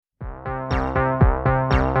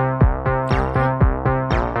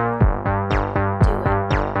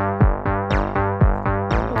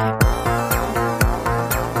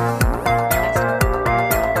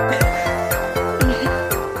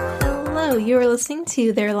are listening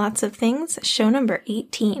to There Are Lots of Things, show number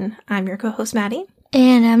 18. I'm your co-host, Maddie.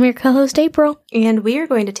 And I'm your co-host, April. And we are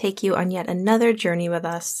going to take you on yet another journey with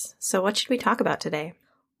us. So what should we talk about today?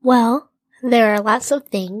 Well, there are lots of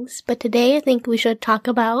things, but today I think we should talk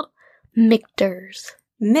about Michters.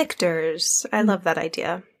 Michters. I love that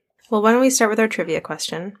idea. Well, why don't we start with our trivia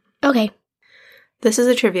question? Okay. This is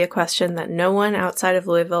a trivia question that no one outside of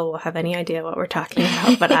Louisville will have any idea what we're talking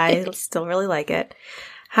about, but I still really like it.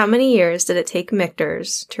 How many years did it take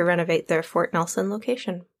Michters to renovate their Fort Nelson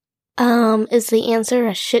location? Is the answer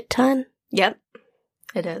a shit ton? Yep,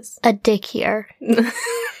 it is. A dick year.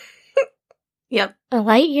 Yep. A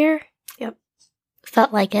light year? Yep.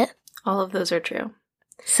 Felt like it. All of those are true.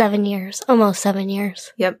 7 years. Almost 7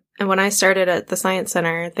 years. Yep. And when I started at the Science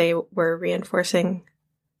Center, they were reinforcing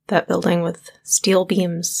that building with steel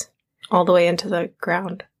beams all the way into the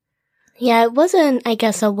ground. Yeah, it wasn't, I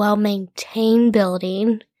guess, a well-maintained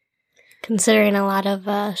building, considering a lot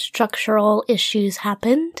of structural issues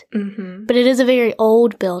happened. Mm-hmm. But it is a very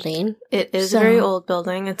old building. It is a very old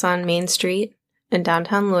building. It's on Main Street in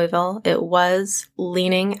downtown Louisville. It was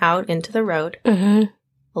leaning out into the road. Mm-hmm.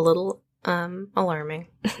 A little alarming.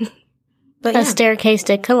 But A staircase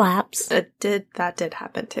did collapse. that did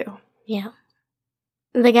happen too. Yeah.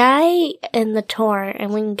 The guy in the tour,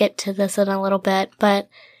 and we can get to this in a little bit, but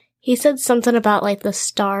he said something about, like, the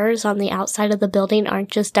stars on the outside of the building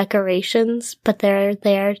aren't just decorations, but they're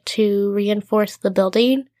there to reinforce the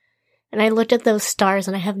building. And I looked at those stars,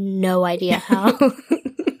 and I have no idea how.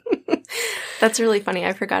 That's really funny.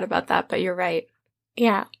 I forgot about that, but you're right.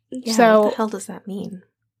 Yeah. So, what the hell does that mean?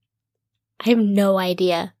 I have no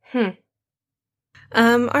idea. All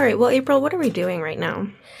right. Well, April, what are we doing right now?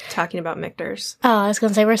 Talking about Michters. Oh, I was going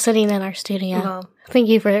to say, we're sitting in our studio. Well, thank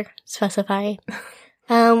you for specifying.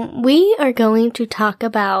 We are going to talk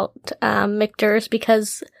about Michters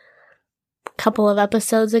because a couple of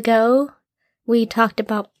episodes ago, we talked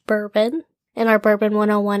about bourbon in our Bourbon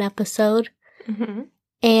 101 episode. mm-hmm.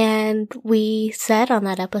 And we said on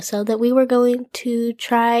that episode that we were going to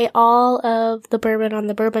try all of the bourbon on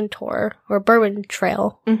the bourbon tour, or bourbon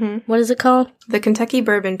trail. Mm-hmm. What is it called? The Kentucky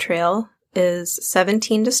Bourbon Trail is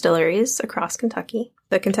 17 distilleries across Kentucky.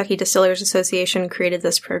 The Kentucky Distillers Association created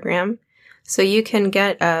this program. So you can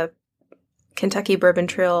get a Kentucky Bourbon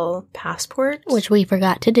Trail passport. Which we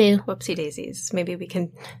forgot to do. Whoopsie daisies. Maybe we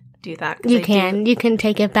can do that. You can. You can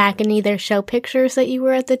take it back and either show pictures that you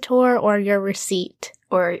were at the tour or your receipt.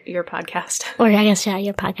 Or your podcast. Or I guess, yeah,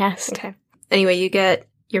 your podcast. Okay. Anyway, you get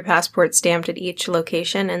your passport stamped at each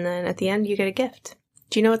location, and then at the end you get a gift.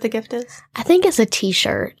 Do you know what the gift is? I think it's a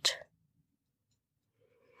t-shirt.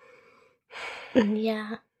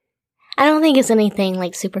 Yeah. I don't think it's anything,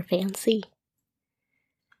 like, super fancy.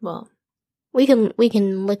 Well, we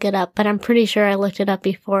can look it up, but I'm pretty sure I looked it up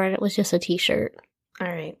before and it was just a t-shirt. All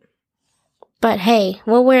right. But hey,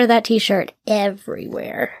 we'll wear that t-shirt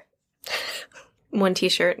everywhere. One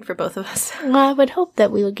t-shirt for both of us. Well, I would hope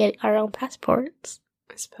that we would get our own passports.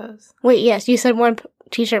 I suppose. Wait, yes, you said one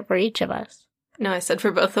t-shirt for each of us. No, I said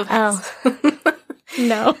for both of us. Oh.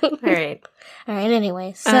 No. All right. All right,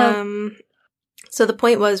 anyway, so... So the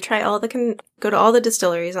point was go to all the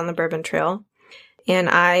distilleries on the Bourbon Trail, and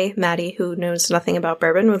I, Maddie, who knows nothing about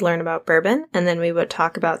bourbon, would learn about bourbon, and then we would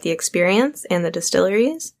talk about the experience and the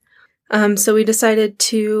distilleries. So we decided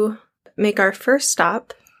to make our first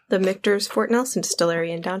stop the Michters Fort Nelson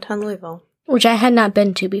Distillery in downtown Louisville. Which I had not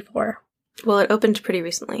been to before. Well, it opened pretty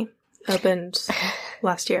recently. Opened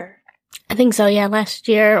last year. I think so, yeah, last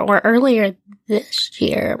year or earlier this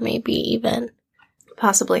year, maybe even.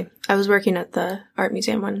 Possibly. I was working at the art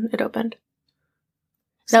museum when it opened.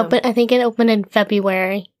 No, but I think it opened in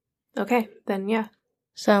February. Okay, then yeah.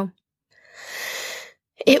 So,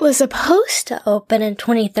 it was supposed to open in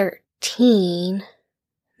 2013.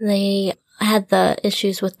 They had the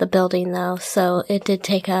issues with the building, though, so it did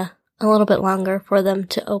take a little bit longer for them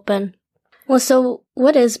to open. Well, so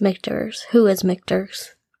what is Michters? Who is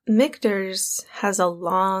Michters? Michters has a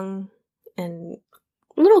long and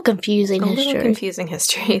a little confusing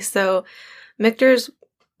history. So Michters,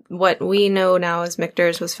 what we know now as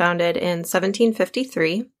Michters, was founded in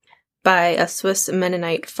 1753 by a Swiss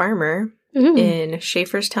Mennonite farmer in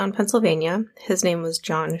Schaefferstown, Pennsylvania. His name was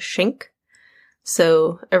John Schenk.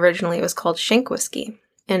 So originally it was called Schenk whiskey.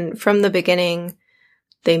 And from the beginning,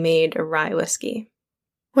 they made a rye whiskey.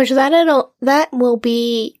 Which that will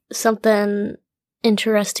be something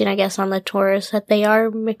interesting, I guess, on the tours, that they are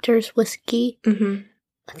Michters whiskey. Mm-hmm.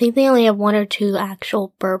 I think they only have one or two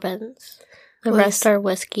actual bourbons. The rest are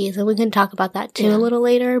whiskeys, and we can talk about that too a little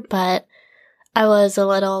later, but I was a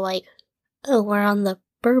little like, oh, we're on the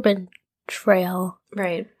bourbon trail.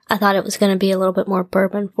 Right. I thought it was going to be a little bit more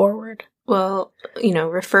bourbon forward. Well,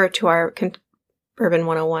 refer to our Bourbon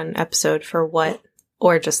 101 episode for what,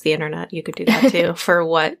 or just the internet, you could do that too, for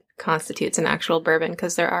what constitutes an actual bourbon,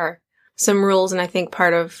 because there are some rules, and I think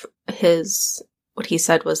part of what he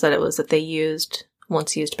said was that it was that they used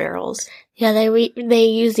once-used barrels. Yeah, they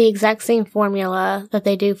use the exact same formula that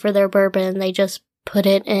they do for their bourbon. They just put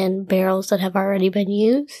it in barrels that have already been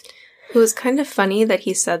used. It was kind of funny that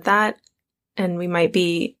he said that, and we might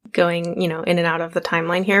be going, in and out of the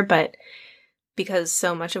timeline here, but because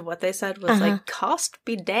so much of what they said was like, cost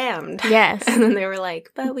be damned. Yes. And then they were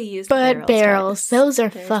like, but we used barrels. Those are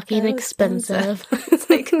fucking expensive. It's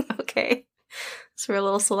like, okay. So we're a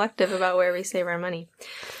little selective about where we save our money.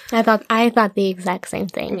 I thought the exact same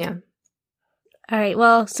thing. Yeah. All right.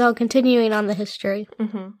 Well, so continuing on the history.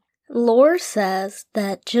 Mm-hmm. Lore says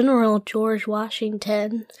that General George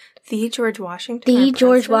Washington... The George Washington? The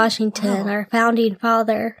George Washington, our founding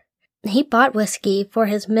father. He bought whiskey for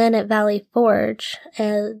his men at Valley Forge,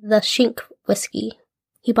 the Shink whiskey.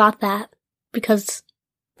 He bought that because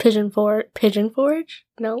Pigeon Forge?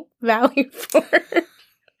 No, Valley Forge.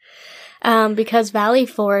 Because Valley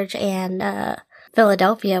Forge and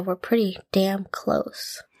Philadelphia were pretty damn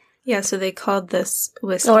close. Yeah, so they called this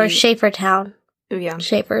whiskey... Or Schaefertown. Yeah.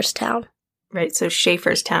 Schaeferstown. Right, so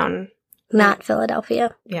Schaeferstown. Not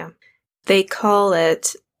Philadelphia. Yeah. They call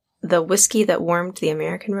it the whiskey that warmed the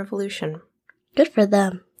American Revolution. Good for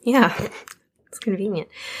them. Yeah. It's convenient.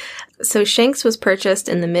 So Shanks was purchased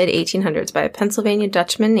in the mid-1800s by a Pennsylvania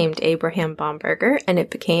Dutchman named Abraham Bomberger, and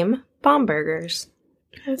it became Bomberger's.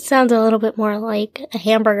 It sounds a little bit more like a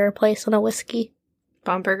hamburger place than a whiskey.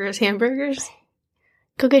 Bomberger's Hamburgers?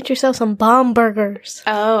 Go get yourself some Bombergers.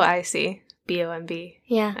 Oh, I see. B-O-M-B.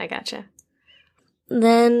 Yeah. I gotcha.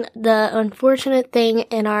 Then the unfortunate thing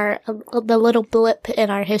in the little blip in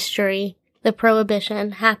our history, the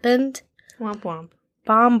Prohibition, happened. Womp womp.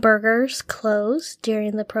 Bombergers closed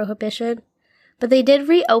during the Prohibition, but they did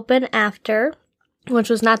reopen after, which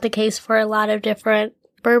was not the case for a lot of different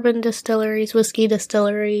bourbon distilleries, whiskey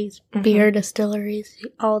distilleries, beer distilleries,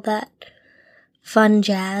 all that fun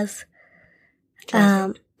jazz.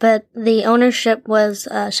 But the ownership was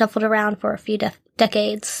shuffled around for a few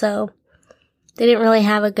decades, so they didn't really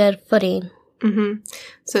have a good footing. Mm-hmm.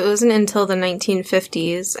 So it wasn't until the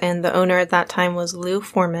 1950s, and the owner at that time was Lou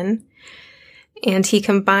Foreman, and he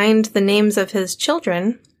combined the names of his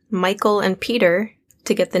children, Michael and Peter,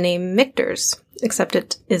 to get the name Michter's, except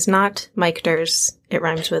it is not Michter's. It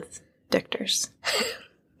rhymes with Dichter's.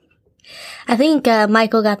 I think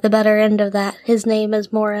Michael got the better end of that. His name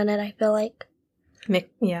is more in it, I feel like.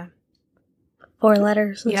 Yeah. 4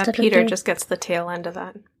 letters. Yeah, Peter just gets the tail end of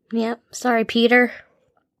that. Yep. Sorry, Peter.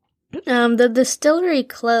 The distillery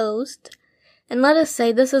closed, and let us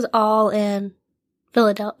say this is all in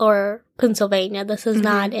Philadelphia or Pennsylvania. This is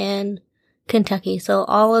not in Kentucky, so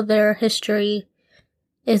all of their history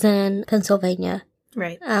is in Pennsylvania.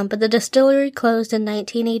 Right. But the distillery closed in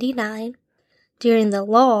 1989 during the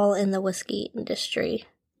lull in the whiskey industry.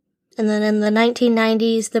 And then in the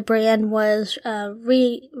 1990s, the brand was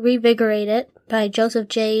revigorated by Joseph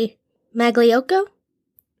J. Magliocco?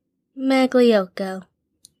 Magliocco.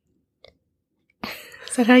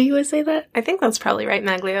 Is that how you would say that? I think that's probably right,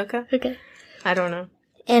 Magliocco. Okay. I don't know.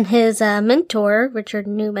 And his mentor, Richard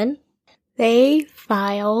Newman, they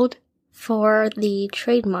filed for the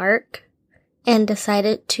trademark and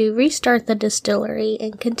decided to restart the distillery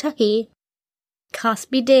in Kentucky. Cost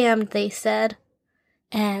be damned, they said.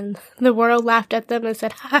 And the world laughed at them and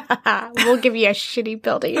said, ha ha ha, we'll give you a shitty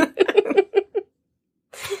building.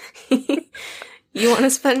 You want to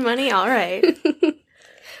spend money? All right.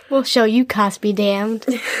 We'll show you cost be damned.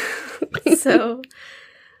 So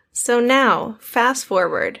now, fast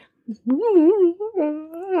forward. The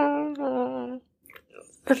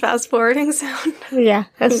fast forwarding sound? Yeah,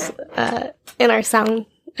 that's in our sound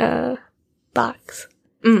box.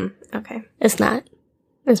 Okay. It's not.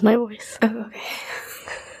 It's my voice. Oh, okay.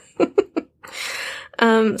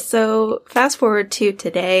 So fast forward to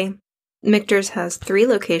today. Michter's has 3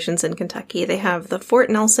 locations in Kentucky. They have the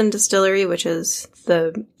Fort Nelson Distillery, which is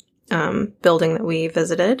the building that we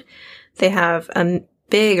visited. They have a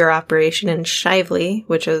bigger operation in Shively,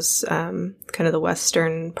 which is kind of the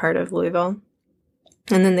western part of Louisville.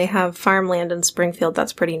 And then they have farmland in Springfield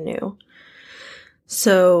that's pretty new.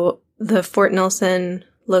 So the Fort Nelson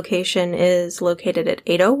location is located at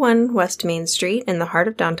 801 West Main Street in the heart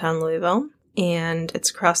of downtown Louisville. And it's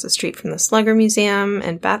across the street from the Slugger Museum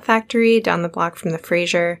and Bat Factory, down the block from the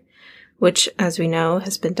Fraser, which, as we know,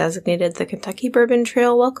 has been designated the Kentucky Bourbon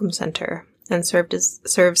Trail Welcome Center and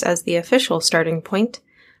serves as the official starting point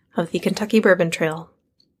of the Kentucky Bourbon Trail.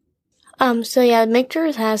 So yeah,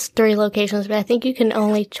 Michter's has 3 locations, but I think you can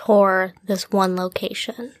only tour this one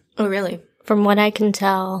location. Oh, really? From what I can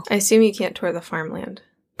tell. I assume you can't tour the farmland.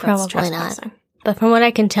 Probably not. But from what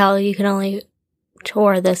I can tell, you can only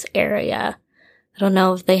tour this area. I don't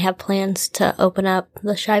know if they have plans to open up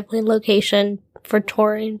the Scheibling location for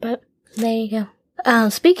touring, but there you go.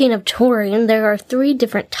 Speaking of touring, there are 3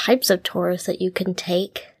 different types of tours that you can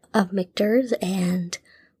take of Michter's, and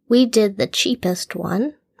we did the cheapest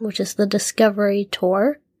one, which is the Discovery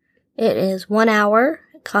Tour. It is 1 hour.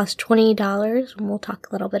 It costs $20, and we'll talk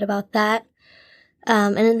a little bit about that.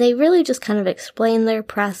 And they really just kind of explain their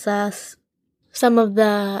process, some of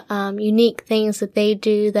the unique things that they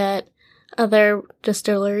do that other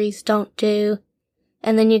distilleries don't do.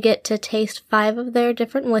 And then you get to taste 5 of their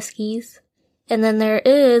different whiskeys. And then there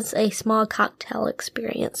is a small cocktail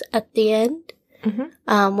experience at the end.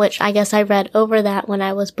 Which I guess I read over that when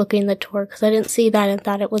I was booking the tour because I didn't see that and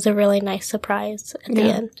thought it was a really nice surprise at the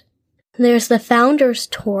end. There's the Founders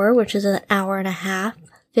Tour, which is an hour and a half,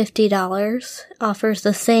 $50. Offers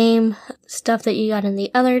the same stuff that you got in the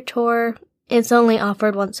other tour. It's only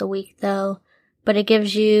offered once a week though, but it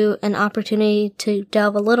gives you an opportunity to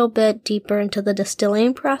delve a little bit deeper into the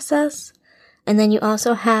distilling process. And then you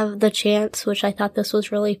also have the chance, which I thought this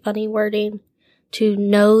was really funny wording, to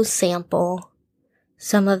nose sample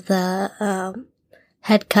some of the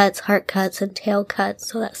head cuts, heart cuts, and tail cuts.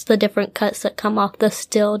 So that's the different cuts that come off the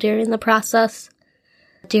still during the process.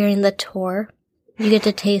 During the tour, you get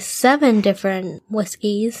to taste 7 different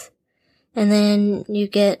whiskeys. And then you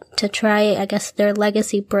get to try, I guess, their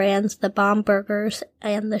legacy brands, the Bombergers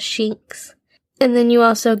and the Shinks. And then you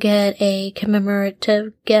also get a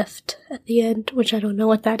commemorative gift at the end, which I don't know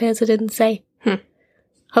what that is. It didn't say.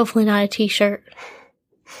 Hopefully not a t-shirt.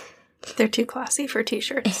 They're too classy for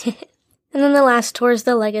t-shirts. And then the last tour is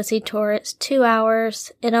the Legacy Tour. It's 2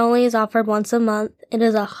 hours. It only is offered once a month. It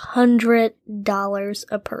is $100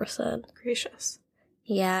 a person. Gracious.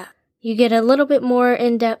 Yeah. You get a little bit more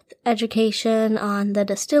in-depth education on the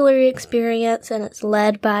distillery experience, and it's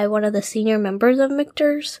led by one of the senior members of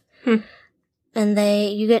Michter's. And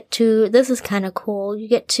you get to, this is kind of cool, you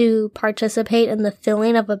get to participate in the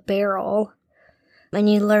filling of a barrel. And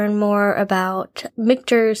you learn more about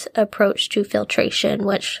Michter's approach to filtration,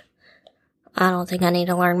 which I don't think I need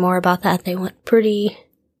to learn more about that. They went pretty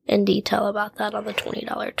in detail about that on the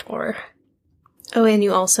 $20 tour. Oh, and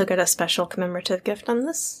you also get a special commemorative gift on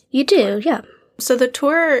this? You do, yeah. So the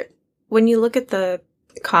tour, when you look at the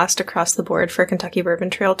cost across the board for Kentucky Bourbon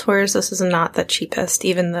Trail tours, this is not the cheapest,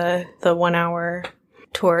 even the 1 hour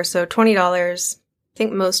tour. So $20. I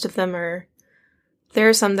think most of them are, there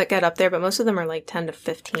are some that get up there, but most of them are like 10 to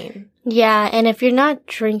 15. Yeah, and if you're not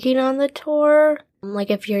drinking on the tour, like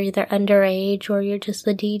if you're either underage or you're just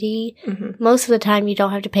the DD, most of the time you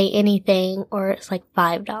don't have to pay anything, or it's like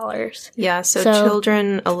 $5. Yeah, so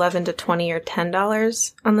children 11 to 20 are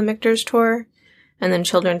 $10 on the Michter's tour, and then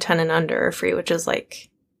children 10 and under are free, which is like,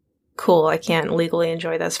 cool, I can't legally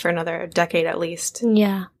enjoy this for another decade at least.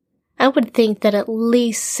 Yeah. I would think that at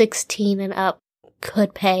least 16 and up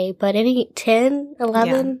could pay, but any 10,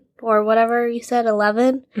 11, or whatever you said,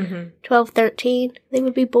 11, 12, 13, they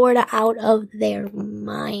would be bored out of their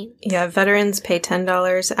mind. Yeah, veterans pay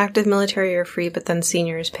 $10. Active military are free, but then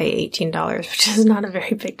seniors pay $18, which is not a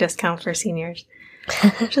very big discount for seniors.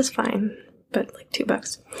 Which is fine, but like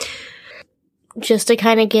 $2. Just to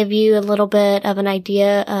kind of give you a little bit of an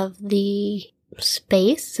idea of the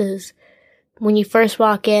space, is when you first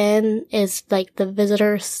walk in is like the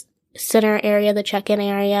visitor center area, the check-in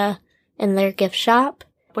area, and their gift shop.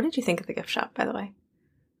 What did you think of the gift shop, by the way?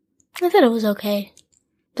 I thought it was okay.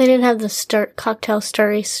 They didn't have the cocktail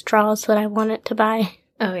stirry straws that I wanted to buy.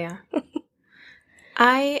 Oh, yeah.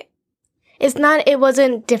 It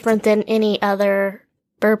wasn't different than any other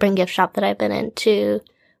bourbon gift shop that I've been into,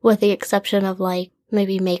 with the exception of like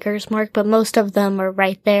maybe Maker's Mark, but most of them are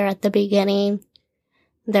right there at the beginning.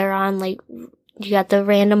 They're on like, you got the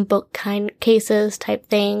random book kind cases type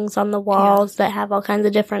things on the walls that have all kinds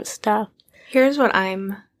of different stuff. Here's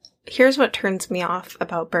what turns me off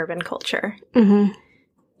about bourbon culture.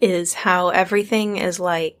 Is how everything is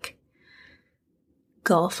like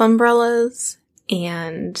golf umbrellas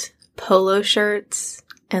and polo shirts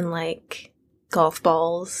and like golf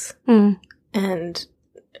balls and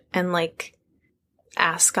like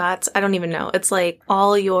ascots. I don't even know. It's like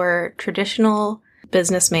all your traditional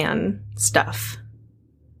businessman stuff.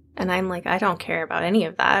 And I'm like, I don't care about any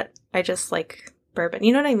of that. I just like bourbon.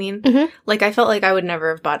 You know what I mean? Like, I felt like I would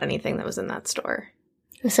never have bought anything that was in that store.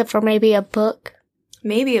 Except for maybe a book.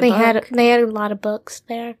 Maybe a book. They had a lot of books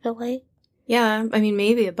there, I feel like. Yeah, I mean,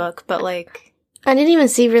 maybe a book, but like, I didn't even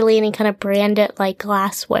see really any kind of branded, like,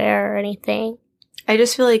 glassware or anything. I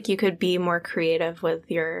just feel like you could be more creative with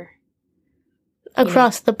your...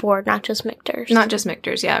 Across the board, not just Michter's. Not just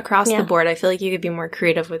Michter's, yeah. Across the board, I feel like you could be more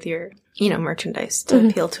creative with your, merchandise to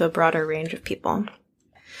appeal to a broader range of people.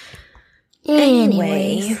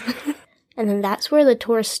 Anyways. And then that's where the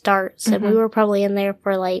tour starts, and we were probably in there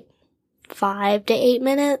for, like, 5 to 8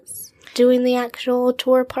 minutes doing the actual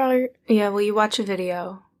tour part. Yeah, well, you watch a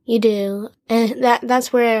video. You do. And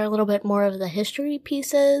that's where a little bit more of the history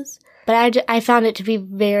piece is. But I found it to be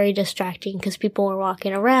very distracting because people were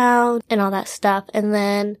walking around and all that stuff. And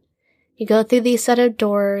then you go through these set of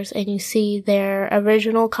doors and you see their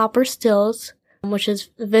original copper stills, which is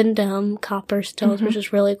Windham copper stills, which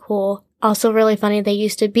is really cool. Also really funny, they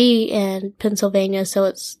used to be in Pennsylvania,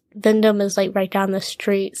 so Windham is like right down the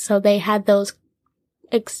street. So they had those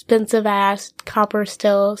expensive ass copper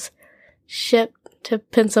stills shipped to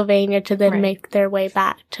Pennsylvania to then make their way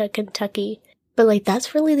back to Kentucky. But, like,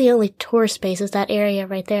 that's really the only tour space is that area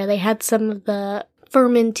right there. They had some of the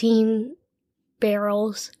fermenting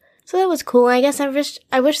barrels. So that was cool. I guess I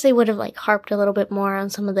wish they would have, like, harped a little bit more on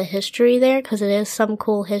some of the history there, because it is some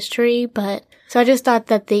cool history. But, so I just thought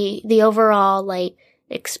that the overall, like,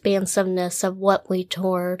 expansiveness of what we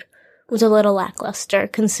toured was a little lackluster,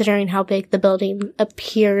 considering how big the building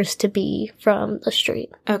appears to be from the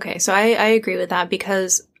street. Okay, so I agree with that,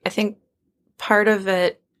 because I think part of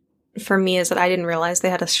it for me is that I didn't realize they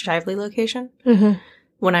had a Shively location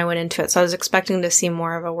when I went into it. So I was expecting to see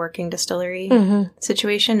more of a working distillery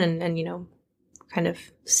situation and, kind of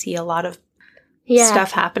see a lot of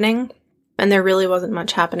stuff happening. And there really wasn't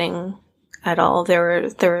much happening at all. There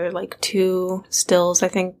were like 2 stills, I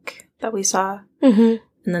think, that we saw. And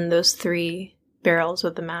then those 3 barrels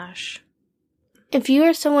with the mash. If you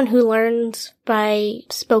are someone who learns by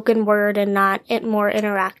spoken word and not more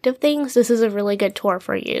interactive things, this is a really good tour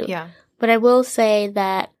for you. Yeah. But I will say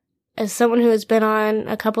that as someone who has been on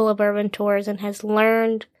a couple of bourbon tours and has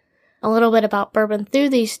learned a little bit about bourbon through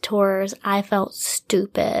these tours, I felt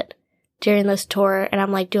stupid during this tour. And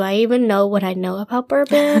I'm like, do I even know what I know about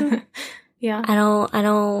bourbon? Yeah.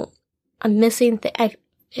 I'm missing,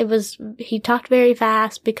 he talked very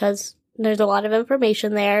fast because there's a lot of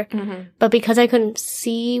information there, but because I couldn't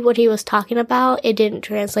see what he was talking about, it didn't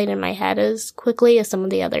translate in my head as quickly as some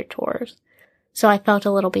of the other tours. So I felt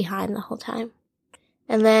a little behind the whole time.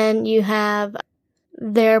 And then you have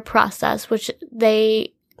their process, which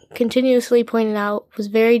they continuously pointed out was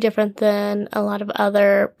very different than a lot of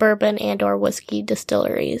other bourbon and or whiskey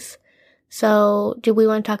distilleries. So do we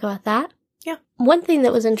want to talk about that? Yeah. One thing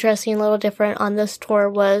that was interesting, a little different on this tour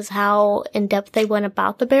was how in-depth they went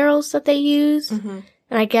about the barrels that they use. And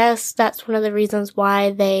I guess that's one of the reasons why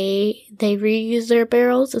they reuse their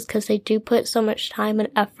barrels is because they do put so much time and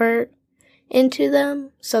effort into them.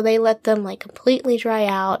 So they let them like completely dry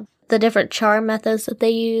out. The different char methods that they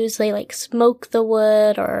use, they like smoke the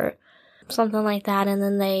wood or something like that, and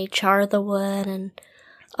then they char the wood and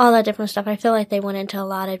all that different stuff. I feel like they went into a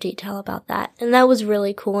lot of detail about that. And that was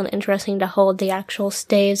really cool and interesting to hold the actual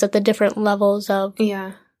staves at the different levels of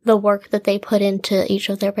the work that they put into each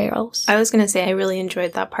of their barrels. I was going to say I really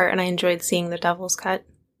enjoyed that part, and I enjoyed seeing the devil's cut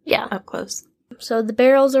up close. So the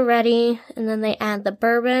barrels are ready, and then they add the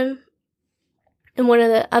bourbon. And one of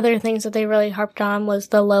the other things that they really harped on was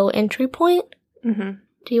the low entry point. Do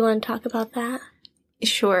you want to talk about that?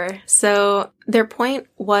 Sure. So their point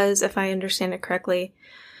was, if I understand it correctly,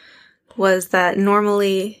 was that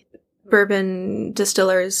normally bourbon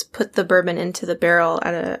distillers put the bourbon into the barrel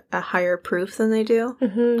at a higher proof than they do.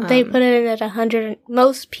 They put it in at 100.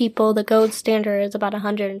 Most people, the gold standard is about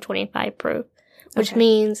 125 proof, which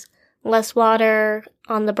means less water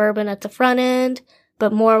on the bourbon at the front end,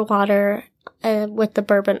 but more water with the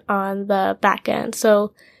bourbon on the back end.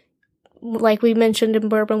 So like we mentioned in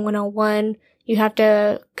Bourbon 101, you have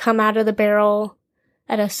to come out of the barrel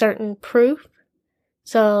at a certain proof.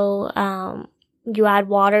 So, you add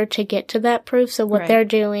water to get to that proof. So what they're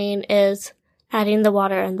doing is adding the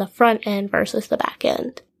water in the front end versus the back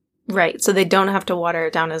end. Right. So they don't have to water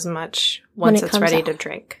it down as much once it's ready to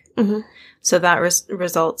drink. So that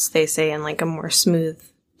results, they say, in like a more smooth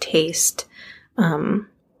taste,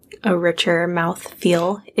 a richer mouth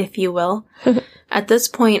feel, if you will. At this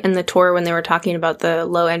point in the tour, when they were talking about the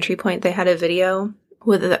low entry point, they had a video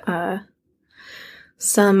with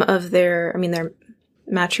some of their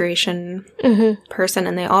maturation person,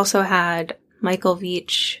 and they also had Michael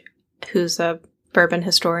Veach, who's a bourbon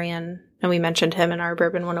historian, and we mentioned him in our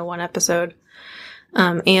Bourbon 101 episode,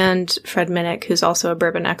 and Fred Minnick, who's also a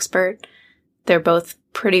bourbon expert. They're both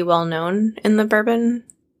pretty well known in the bourbon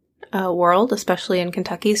world, especially in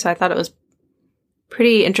Kentucky, so I thought it was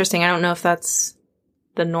pretty interesting. I don't know if that's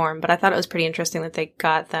the norm, but I thought it was pretty interesting that they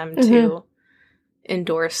got them to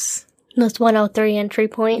endorse this 103 entry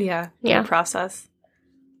point. The process.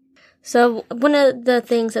 So one of the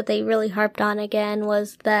things that they really harped on again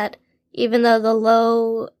was that even though the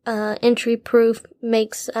low entry proof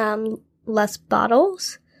makes less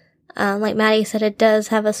bottles, like Maddie said, it does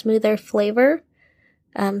have a smoother flavor.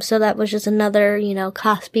 So that was just another,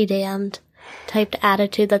 cost be damned type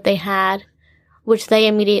attitude that they had, which they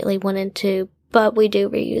immediately went into, but we do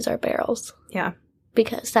reuse our barrels. Yeah.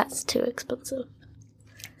 Because that's too expensive.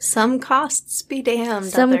 Some costs be damned.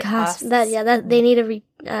 Some costs. That they need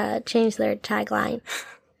to change their tagline.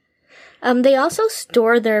 They also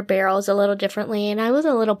store their barrels a little differently, and I was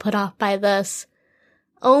a little put off by this,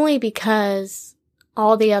 only because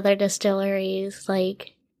all the other distilleries,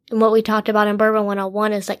 and what we talked about in Bourbon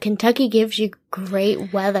 101 is that Kentucky gives you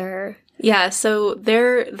great weather. Yeah, so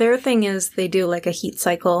their thing is they do like a heat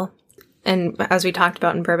cycle. And as we talked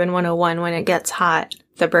about in Bourbon 101, when it gets hot,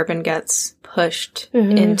 the bourbon gets pushed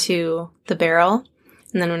into the barrel.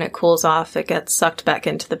 And then when it cools off, it gets sucked back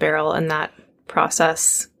into the barrel. And that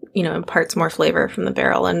process, imparts more flavor from the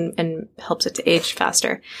barrel and helps it to age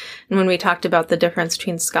faster. And when we talked about the difference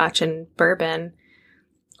between Scotch and bourbon,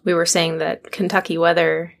 we were saying that Kentucky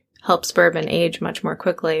weather helps bourbon age much more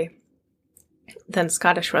quickly than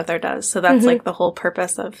Scottish weather does. So that's like the whole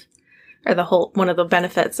purpose one of the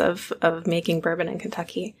benefits of making bourbon in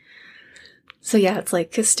Kentucky. So yeah, it's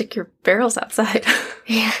like, just stick your barrels outside.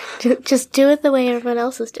 Yeah, just do it the way everyone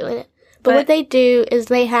else is doing it. But what they do is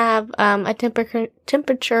they have a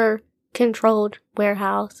temperature controlled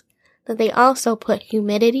warehouse that they also put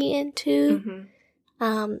humidity into.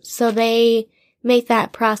 So they make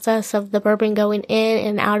that process of the bourbon going in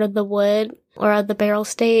and out of the wood or the barrel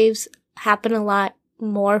staves happen a lot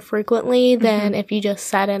more frequently than if you just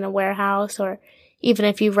sat in a warehouse or even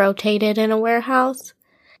if you rotated in a warehouse.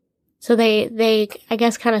 So they I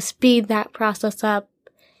guess, kind of speed that process up.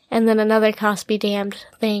 And then another cost be damned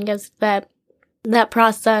thing is that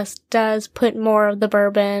process does put more of the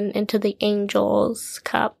bourbon into the Angel's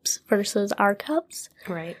cups versus our cups.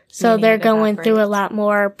 Right. So they're going through a lot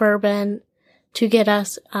more bourbon to get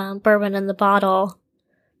us bourbon in the bottle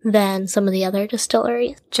than some of the other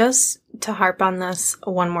distilleries. Just to harp on this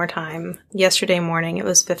one more time, yesterday morning it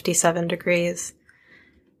was 57 degrees,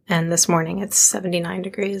 and this morning it's 79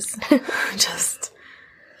 degrees. Just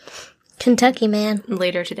Kentucky, man.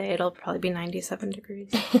 Later today it'll probably be 97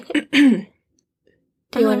 degrees.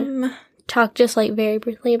 Do you want to talk just very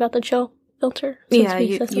briefly about the chill filter? Yeah,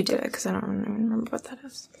 you do it, because I don't even remember what that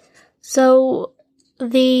is. So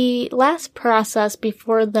the last process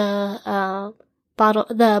before the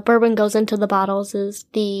bourbon goes into the bottles is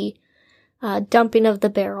the dumping of the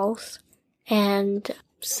barrels. And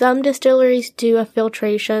some distilleries do a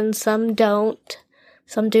filtration, some don't.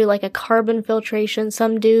 Some do a carbon filtration,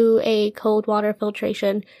 some do a cold water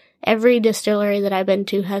filtration. Every distillery that I've been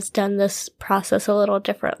to has done this process a little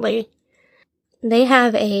differently. They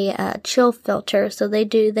have a chill filter, so they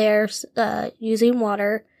do theirs using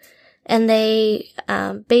water, and they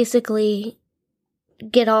basically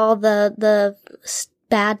get all the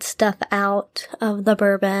bad stuff out of the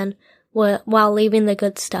bourbon while leaving the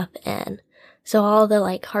good stuff in. So all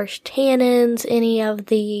the harsh tannins, any of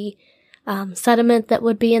the sediment that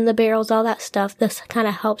would be in the barrels, all that stuff, this kind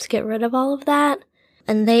of helps get rid of all of that.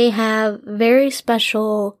 And they have very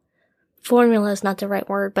special formulas, not the right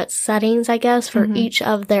word, but settings, I guess, for each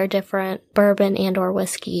of their different bourbon and or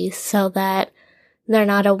whiskeys, so that they're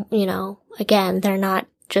not they're not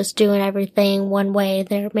just doing everything one way.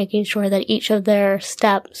 They're making sure that each of their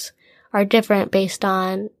steps are different based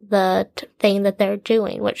on the thing that they're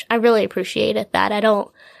doing, which I really appreciated that. I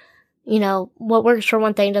don't, what works for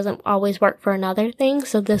one thing doesn't always work for another thing.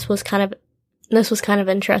 So this was kind of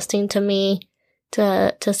interesting to me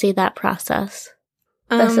to see that process.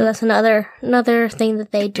 So that's another thing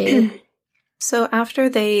that they do. So after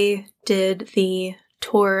they did the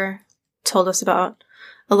tour, told us about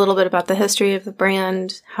a little bit about the history of the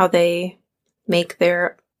brand, how they make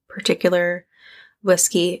their particular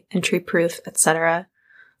whiskey, entry proof, etc.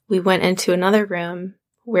 We went into another room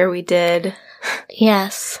where we did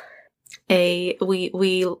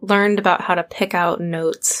we learned about how to pick out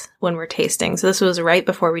notes when we're tasting. So this was right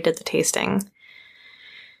before we did the tasting.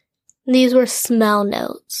 These were smell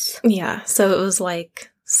notes. Yeah, so it was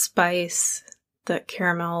spice, the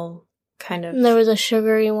caramel kind of. There was a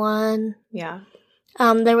sugary one. Yeah.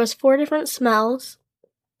 There was 4 different smells.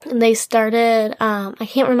 And they started, I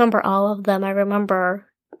can't remember all of them. I remember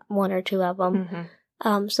 1 or 2 of them.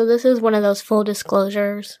 So this is one of those full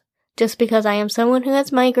disclosures. just because I am someone who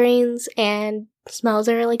has migraines and smells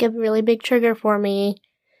are like a really big trigger for me.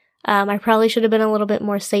 I probably should have been a little bit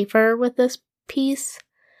more safer with this piece.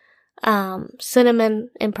 Cinnamon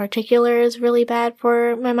in particular is really bad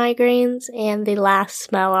for my migraines, and the last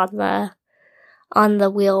smell on the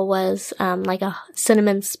wheel was like a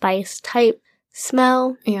cinnamon spice type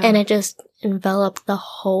smell, and it just enveloped the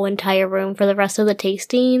whole entire room for the rest of the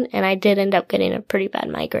tasting, and I did end up getting a pretty bad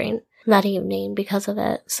migraine that evening because of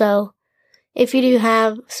it. So if you do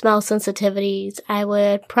have smell sensitivities, I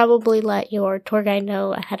would probably let your tour guide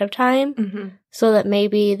know ahead of time so that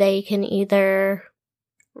maybe they can either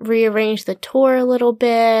rearrange the tour a little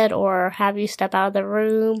bit or have you step out of the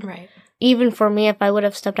room. Right. Even for me, if I would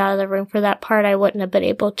have stepped out of the room for that part, I wouldn't have been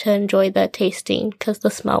able to enjoy the tasting because the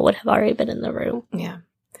smell would have already been in the room. Yeah.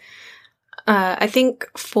 I think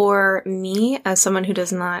for me, as someone who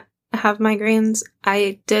does not have migraines,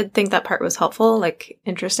 I did think that part was helpful, like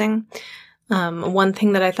interesting. One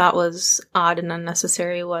thing that I thought was odd and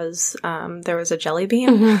unnecessary was there was a jelly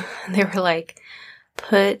bean. They were like,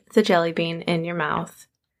 put the jelly bean in your mouth,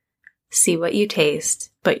 see what you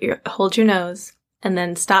taste, but hold your nose, and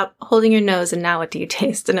then stop holding your nose, and now what do you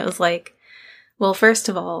taste? And it was like, well, first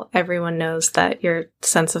of all, everyone knows that your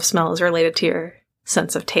sense of smell is related to your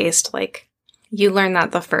sense of taste. Like, you learn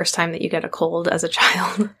that the first time that you get a cold as a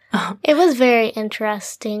child. It was very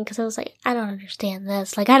interesting because I was like, I don't understand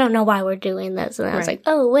this. Like, I don't know why we're doing this. And I was like,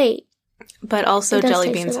 oh, wait. But also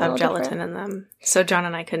jelly beans have gelatin in them. So John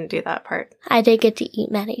and I couldn't do that part. I did get to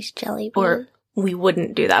eat Maddie's jelly bean. Or we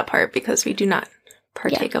wouldn't do that part because we do not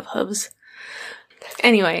partake of hooves.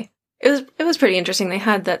 Anyway, it was pretty interesting. They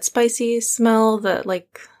had that spicy smell, that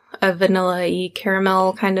like a vanilla-y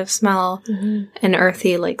caramel kind of smell, an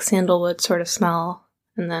earthy like sandalwood sort of smell,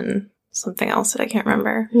 and then something else that I can't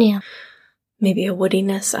remember. Yeah. Maybe a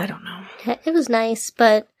woodiness, I don't know. It was nice,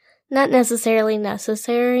 but not necessarily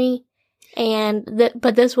necessary.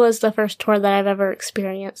 But this was the first tour that I've ever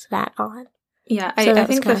experienced that on. Yeah, so I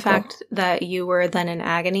think the fact that you were then in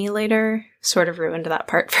agony later sort of ruined that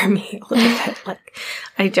part for me a little bit. Like,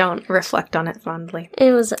 I don't reflect on it fondly.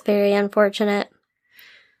 It was very unfortunate.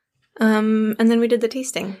 And then we did the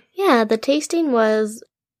tasting. Yeah, the tasting was,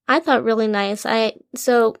 I thought, really nice.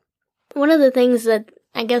 So one of the things that,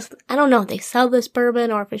 I guess, I don't know if they sell this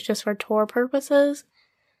bourbon or if it's just for tour purposes,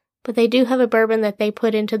 but they do have a bourbon that they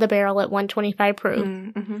put into the barrel at 125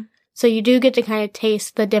 proof. So you do get to kind of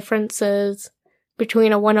taste the differences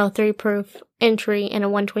between a 103 proof entry and a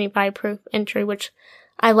 125 proof entry, which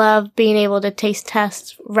I love being able to taste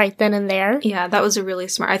test right then and there. Yeah, that was a really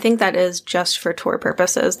smart. I think that is just for tour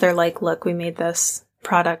purposes. They're like, look, we made this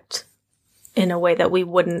product in a way that we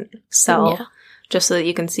wouldn't sell, just so that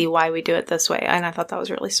you can see why we do it this way. And I thought that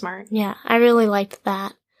was really smart. Yeah, I really liked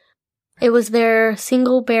that. It was their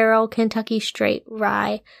single barrel Kentucky Straight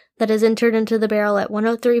Rye that is entered into the barrel at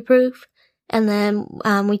 103 proof. And then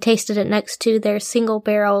we tasted it next to their single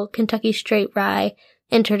barrel Kentucky Straight Rye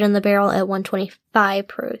entered in the barrel at 125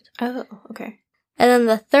 proof. Oh, okay. And then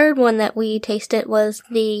the third one that we tasted was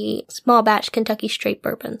the small batch Kentucky Straight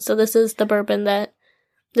Bourbon. So this is the bourbon that...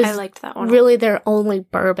 I liked that one. Really their only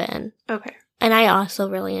bourbon. Okay. And I also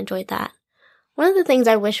really enjoyed that. One of the things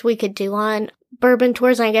I wish we could do on bourbon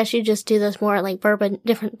tours, and I guess you just do this more at like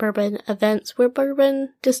different bourbon events where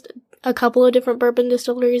just a couple of different bourbon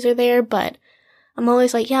distilleries are there, but I'm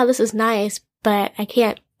always like, yeah, this is nice, but I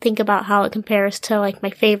can't think about how it compares to like my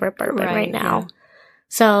favorite bourbon right now. Yeah.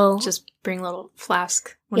 So just bring a little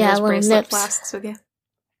flask, one of those bracelet flasks with you.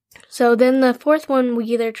 So then the fourth one, we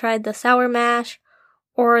either tried the sour mash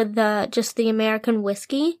or just the American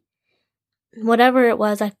whiskey. Whatever it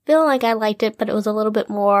was, I feel like I liked it, but it was a little bit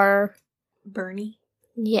more burny.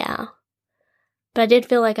 Yeah. But I did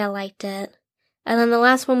feel like I liked it. And then the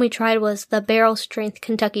last one we tried was the Barrel Strength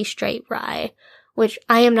Kentucky Straight Rye, which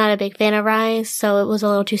I am not a big fan of rye, so it was a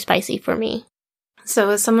little too spicy for me. So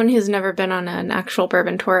as someone who's never been on an actual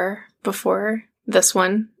bourbon tour before this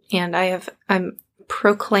one, and I'm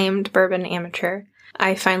proclaimed bourbon amateur,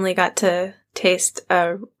 I finally got to taste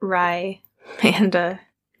a rye and a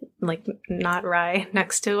not rye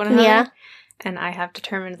next to one another. Yeah. And I have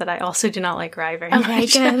determined that I also do not like rye very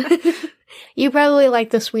much. Good. You probably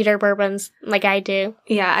like the sweeter bourbons like I do.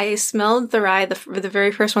 Yeah, I smelled the rye. The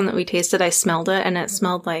very first one that we tasted, I smelled it, and it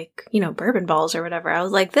smelled like, bourbon balls or whatever. I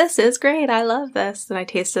was like, this is great. I love this. And I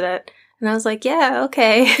tasted it, and I was like, yeah,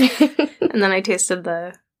 okay. And then I tasted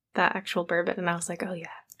that actual bourbon, and I was like, oh yeah,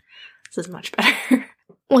 this is much better.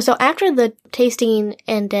 Well, so after the tasting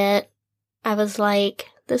ended, I was like,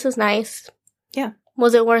 this is nice. Yeah.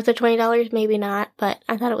 Was it worth the $20? Maybe not, but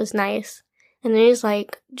I thought it was nice. And then he's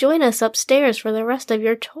like, join us upstairs for the rest of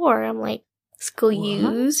your tour. I'm like,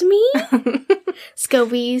 excuse me?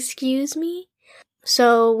 Excuse me?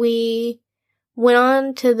 So we went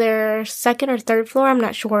on to their second or third floor. I'm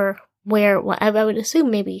not sure where. I would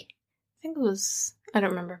assume maybe. I think it was, I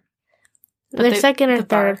don't remember. But their second or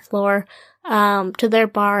third floor, to their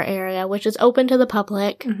bar area, which is open to the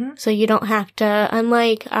public. Mm-hmm. So you don't have to,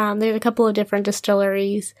 unlike, there's a couple of different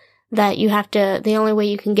distilleries that you have to, the only way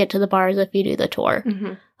you can get to the bar is if you do the tour.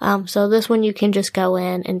 Mm-hmm. So this one you can just go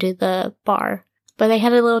in and do the bar. But they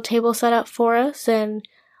had a little table set up for us and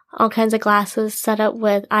all kinds of glasses set up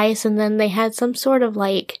with ice, and then they had some sort of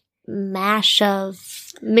like mixture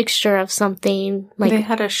of something. Like they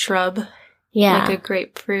had a shrub. Yeah. Like a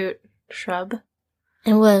grapefruit shrub.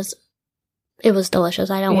 It was delicious.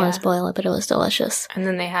 I don't want to spoil it, but it was delicious. And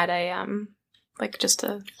then they had a just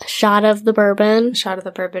a shot of the bourbon.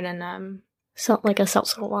 And like a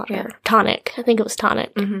seltzer water. Yeah. Tonic. I think it was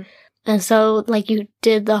tonic. Mm-hmm. And so, like, you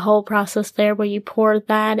did the whole process there where you poured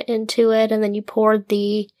that into it, and then you poured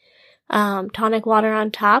the tonic water on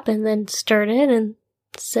top, and then stirred it and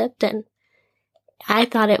sipped, and I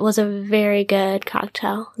thought it was a very good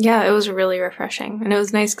cocktail. Yeah, it was really refreshing. And it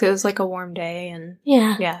was nice because it was like a warm day, and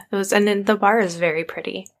yeah, it was, and then the bar is very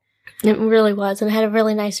pretty. It really was, and it had a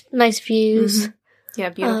really nice views. Mm-hmm. Yeah,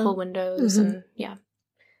 beautiful windows, mm-hmm. and yeah.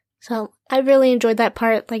 So I really enjoyed that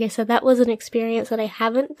part. Like I said, that was an experience that I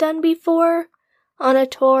haven't done before on a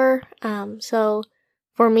tour. So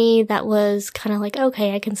for me, that was kind of like,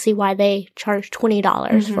 okay, I can see why they charge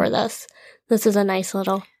 $20 for this. This is a nice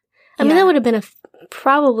little. I mean, that would have been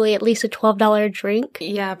probably at least a $12 drink.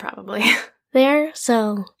 Yeah, probably. There,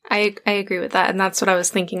 so. I agree with that. And that's what I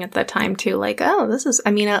was thinking at the time, too. Like, oh, this is,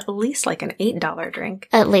 I mean, at least like an $8 drink.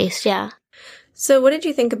 At least, yeah. So what did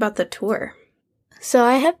you think about the tour? So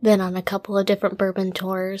I have been on a couple of different bourbon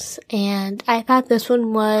tours, and I thought this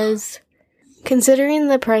one was, considering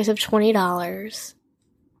the price of $20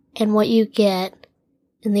 and what you get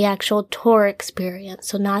in the actual tour experience,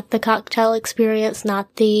 so not the cocktail experience,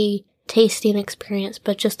 not the tasting experience,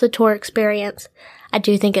 but just the tour experience, I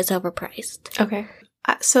do think it's overpriced. Okay.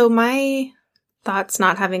 So my thoughts,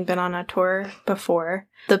 not having been on a tour before,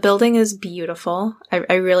 the building is beautiful.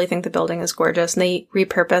 I really think the building is gorgeous. And they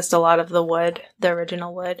repurposed a lot of the wood, the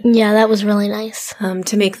original wood. Yeah, that was really nice.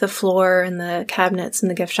 To make the floor and the cabinets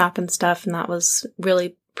and the gift shop and stuff. And that was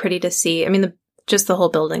really pretty to see. I mean, just the whole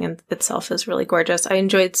building in itself is really gorgeous. I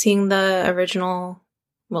enjoyed seeing the original,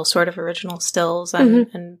 sort of original stills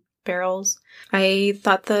and barrels. I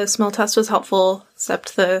thought the smell test was helpful,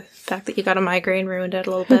 except the fact that you got a migraine ruined it a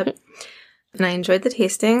little bit. And I enjoyed the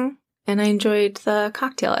tasting, and I enjoyed the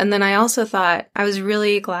cocktail. And then I also thought, I was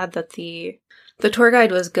really glad that the tour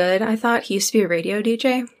guide was good. I thought he used to be a radio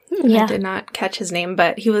DJ. Yeah. I did not catch his name,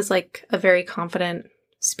 but he was like a very confident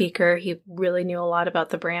speaker. He really knew a lot about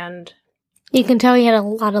the brand. You can tell he had a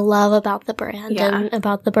lot of love about the brand and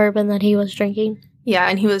about the bourbon that he was drinking. Yeah,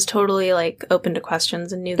 and he was totally, like, open to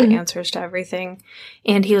questions and knew the answers to everything.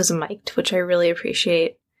 And he was mic'd, which I really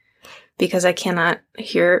appreciate, because I cannot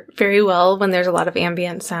hear very well when there's a lot of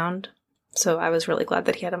ambient sound. So I was really glad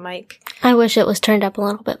that he had a mic. I wish it was turned up a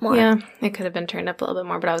little bit more. Yeah, it could have been turned up a little bit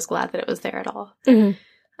more, but I was glad that it was there at all. Mm-hmm.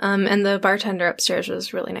 And the bartender upstairs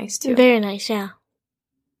was really nice, too. Very nice, yeah.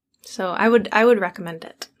 So I would recommend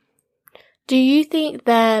it. Do you think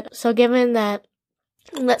that, so given that,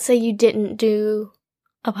 let's say you didn't do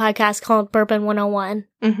a podcast called Bourbon 101,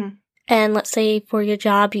 and let's say for your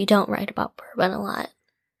job you don't write about bourbon a lot,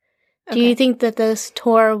 do you think that this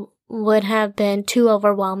tour would have been too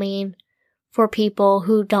overwhelming for people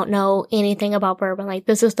who don't know anything about bourbon? Like,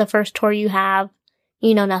 this is the first tour you have,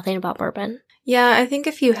 you know nothing about bourbon. Yeah, I think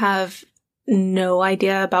if you have no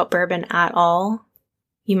idea about bourbon at all,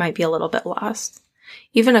 you might be a little bit lost.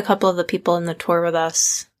 Even a couple of the people in the tour with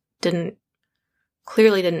us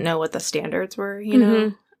clearly didn't know what the standards were, you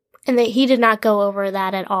know? And he did not go over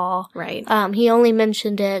that at all. Right. He only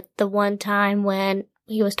mentioned it the one time when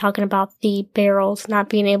he was talking about the barrels not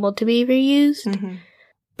being able to be reused.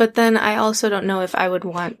 But then I also don't know if I would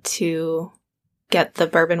want to get the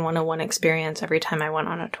Bourbon 101 experience every time I went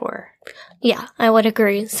on a tour. Yeah, I would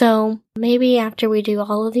agree. So maybe after we do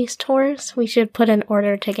all of these tours, we should put an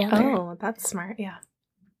order together. Oh, that's smart, yeah.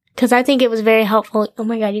 Because I think it was very helpful. Oh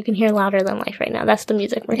my god, you can hear Louder Than Life right now. That's the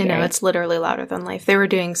music we're hearing. I know, it's literally Louder Than Life. They were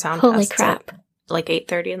doing sound Holy tests crap. at like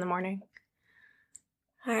 8:30 in the morning.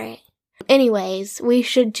 Alright. Anyways, we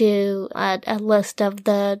should do a list of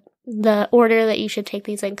the order that you should take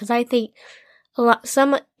these in. Because I think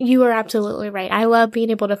you are absolutely right. I love being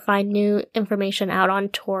able to find new information out on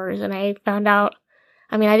tours. And I found out,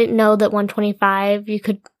 I mean, I didn't know that 125, you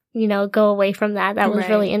could go away from that. That was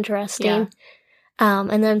really interesting. Yeah.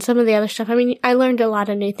 And then some of the other stuff, I mean, I learned a lot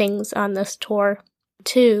of new things on this tour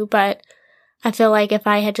too, but I feel like if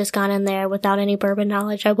I had just gone in there without any bourbon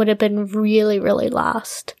knowledge, I would have been really, really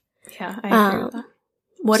lost. Yeah, I agree with that.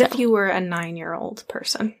 What if you were a 9-year-old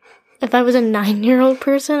person? If I was a 9-year-old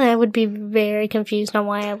person, I would be very confused on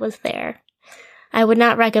why I was there. I would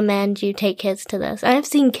not recommend you take kids to this. I have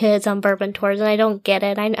seen kids on bourbon tours, and I don't get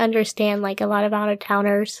it. I understand, like, a lot of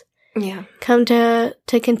out-of-towners come to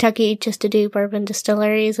Kentucky just to do bourbon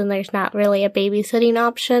distilleries, and there's not really a babysitting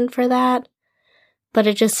option for that. But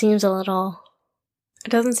it just seems a little... It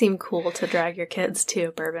doesn't seem cool to drag your kids to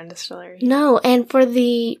a bourbon distillery. No, and for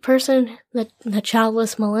the person, the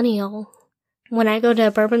childless millennial, when I go to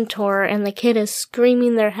a bourbon tour and the kid is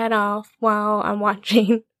screaming their head off while I'm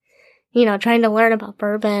watching, trying to learn about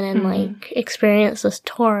bourbon and, like, experience this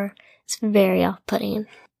tour, it's very off-putting.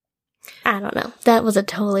 I don't know. That was a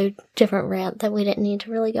totally different rant that we didn't need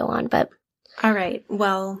to really go on, but... All right,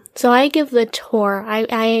 well... So I give the tour,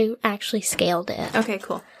 I actually scaled it. Okay,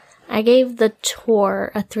 cool. I gave the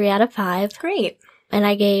tour a 3 out of 5. Great. And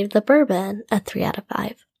I gave the bourbon a 3 out of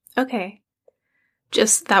 5. Okay.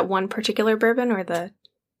 Just that one particular bourbon or the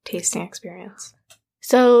tasting experience?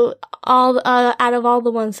 So, out of all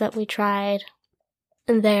the ones that we tried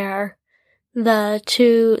there, the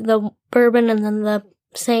bourbon and then the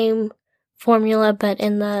same formula but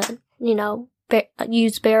in the,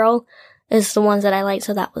 used barrel is the ones that I liked,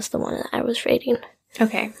 so that was the one that I was rating.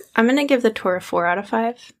 Okay. I'm going to give the tour a 4 out of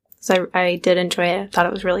 5. So I did enjoy it. I thought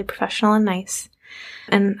it was really professional and nice.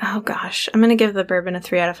 And, oh gosh, I'm going to give the bourbon a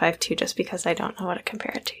 3 out of 5 too, just because I don't know what to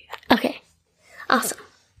compare it to yet. Okay. Awesome.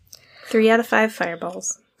 3 out of 5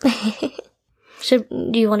 fireballs. Do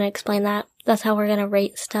you want to explain that? That's how we're going to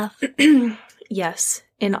rate stuff. Yes.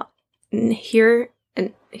 Here,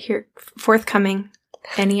 forthcoming,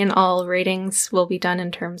 any and all ratings will be done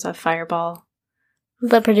in terms of fireball.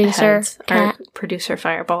 The producer, Kat. Our producer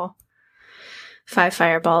Fireball. 5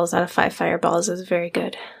 fireballs out of 5 fireballs is very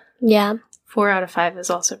good. Yeah. 4 out of 5 is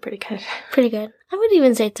also pretty good. Pretty good. I would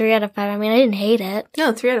even say 3 out of 5. I mean, I didn't hate it.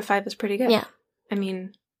 No, 3 out of 5 is pretty good. Yeah. I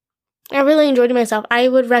mean... I really enjoyed it myself. I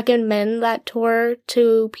would recommend that tour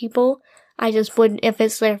to people. I just would, if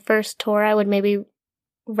it's their first tour, I would maybe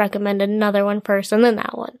recommend another one first and then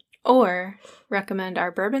that one. Or recommend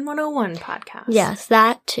our Bourbon 101 podcast. Yes,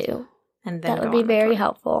 that too. And then that would be very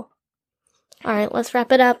helpful. All right, let's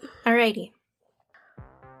wrap it up. Alrighty.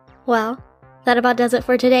 Well, that about does it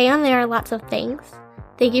for today on There Are Lots of Things.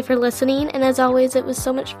 Thank you for listening, and as always, it was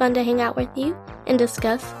so much fun to hang out with you and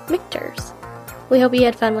discuss Michter's. We hope you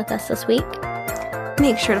had fun with us this week.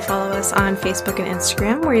 Make sure to follow us on Facebook and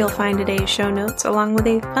Instagram, where you'll find today's show notes along with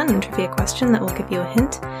a fun trivia question that will give you a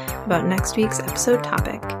hint about next week's episode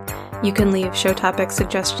topic. You can leave show topic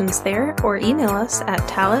suggestions there or email us at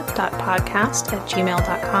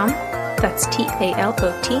talot.podcast@gmail.com. That's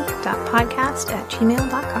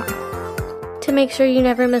talot.podcast@gmail.com. To make sure you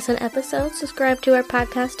never miss an episode, subscribe to our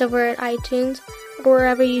podcast over at iTunes or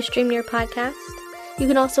wherever you stream your podcast. You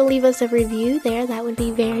can also leave us a review there. That would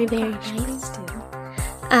be very, very nice.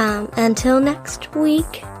 Until next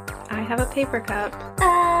week. I have a paper cup.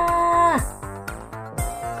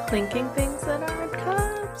 Clinking things that aren't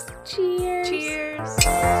cups. Cheers. Cheers.